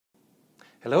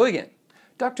Hello again.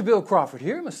 Dr. Bill Crawford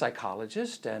here. I'm a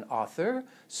psychologist and author,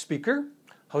 speaker,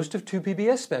 host of 2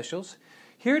 PBS specials.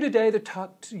 Here today to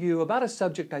talk to you about a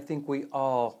subject I think we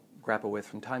all grapple with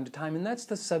from time to time, and that's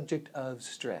the subject of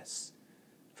stress.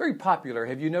 Very popular,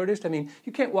 have you noticed? I mean,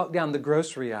 you can't walk down the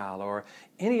grocery aisle or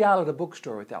any aisle at a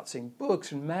bookstore without seeing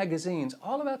books and magazines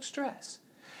all about stress.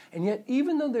 And yet,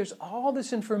 even though there's all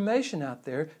this information out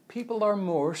there, people are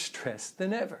more stressed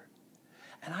than ever.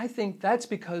 And I think that's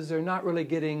because they're not really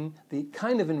getting the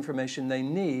kind of information they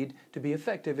need to be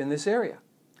effective in this area.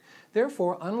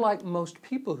 Therefore, unlike most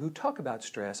people who talk about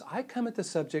stress, I come at the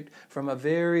subject from a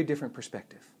very different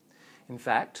perspective. In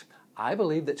fact, I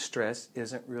believe that stress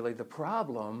isn't really the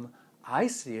problem. I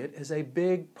see it as a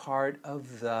big part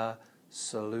of the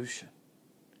solution.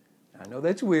 I know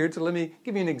that's weird, so let me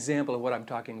give you an example of what I'm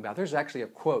talking about. There's actually a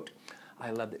quote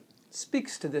I love that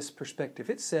speaks to this perspective.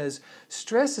 It says,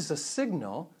 stress is a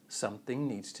signal something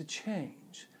needs to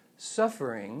change.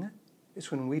 Suffering is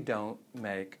when we don't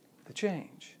make the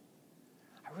change.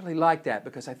 I really like that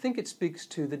because I think it speaks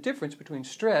to the difference between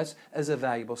stress as a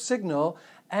valuable signal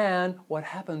and what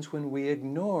happens when we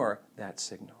ignore that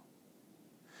signal.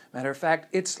 Matter of fact,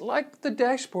 it's like the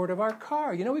dashboard of our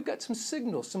car. You know, we've got some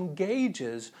signals, some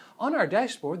gauges on our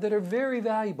dashboard that are very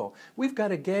valuable. We've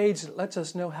got a gauge that lets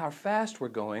us know how fast we're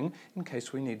going in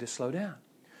case we need to slow down.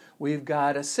 We've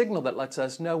got a signal that lets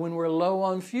us know when we're low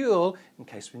on fuel in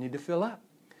case we need to fill up.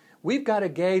 We've got a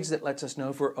gauge that lets us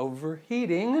know if we're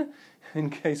overheating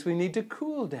in case we need to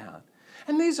cool down.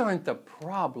 And these aren't the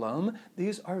problem.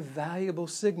 These are valuable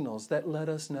signals that let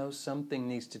us know something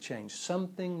needs to change.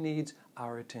 Something needs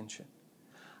our attention.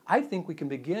 I think we can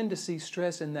begin to see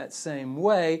stress in that same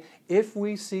way if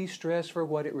we see stress for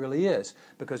what it really is,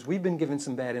 because we've been given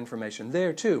some bad information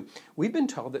there too. We've been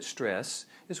told that stress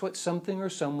is what something or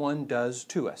someone does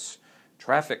to us.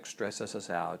 Traffic stresses us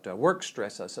out, work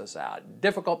stresses us out,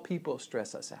 difficult people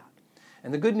stress us out.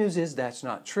 And the good news is that's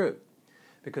not true.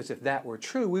 Because if that were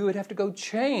true, we would have to go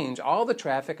change all the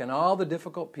traffic and all the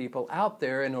difficult people out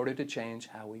there in order to change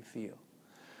how we feel.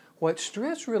 What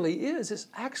stress really is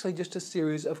actually just a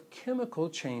series of chemical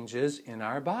changes in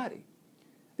our body.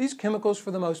 These chemicals,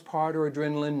 for the most part, are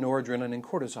adrenaline, noradrenaline, and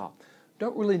cortisol.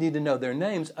 Don't really need to know their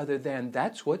names other than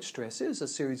that's what stress is, a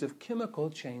series of chemical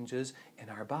changes in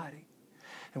our body.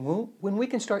 And when we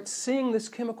can start seeing this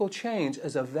chemical change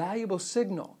as a valuable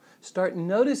signal, start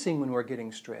noticing when we're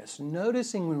getting stressed,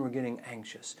 noticing when we're getting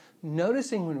anxious,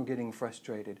 noticing when we're getting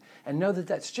frustrated, and know that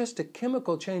that's just a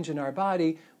chemical change in our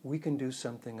body, we can do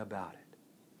something about it.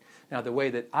 Now, the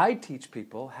way that I teach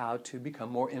people how to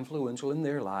become more influential in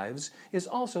their lives is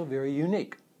also very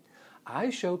unique.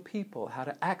 I show people how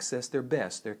to access their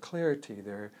best, their clarity,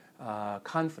 their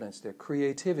confidence, their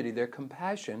creativity, their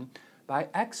compassion by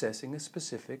accessing a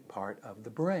specific part of the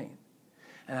brain.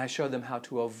 And I show them how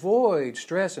to avoid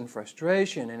stress and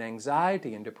frustration and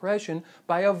anxiety and depression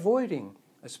by avoiding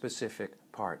a specific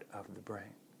part of the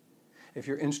brain. If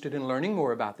you're interested in learning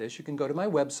more about this, you can go to my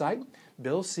website,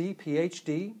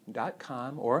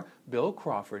 billcphd.com or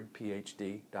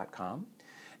billcrawfordphd.com.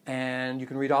 And you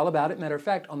can read all about it. Matter of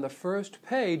fact, on the first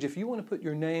page, if you want to put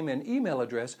your name and email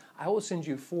address, I will send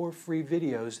you 4 free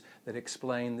videos that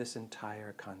explain this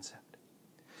entire concept.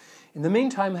 In the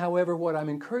meantime, however, what I'm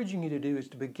encouraging you to do is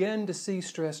to begin to see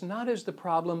stress not as the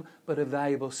problem, but a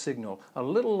valuable signal, a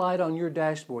little light on your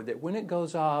dashboard that when it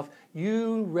goes off,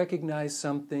 you recognize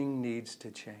something needs to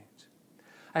change.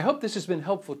 I hope this has been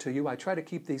helpful to you. I try to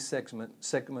keep these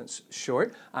segments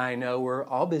short. I know we're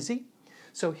all busy.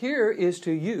 So here is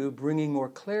to you bringing more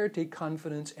clarity,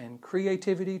 confidence, and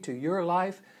creativity to your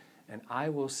life, and I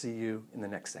will see you in the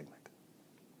next segment.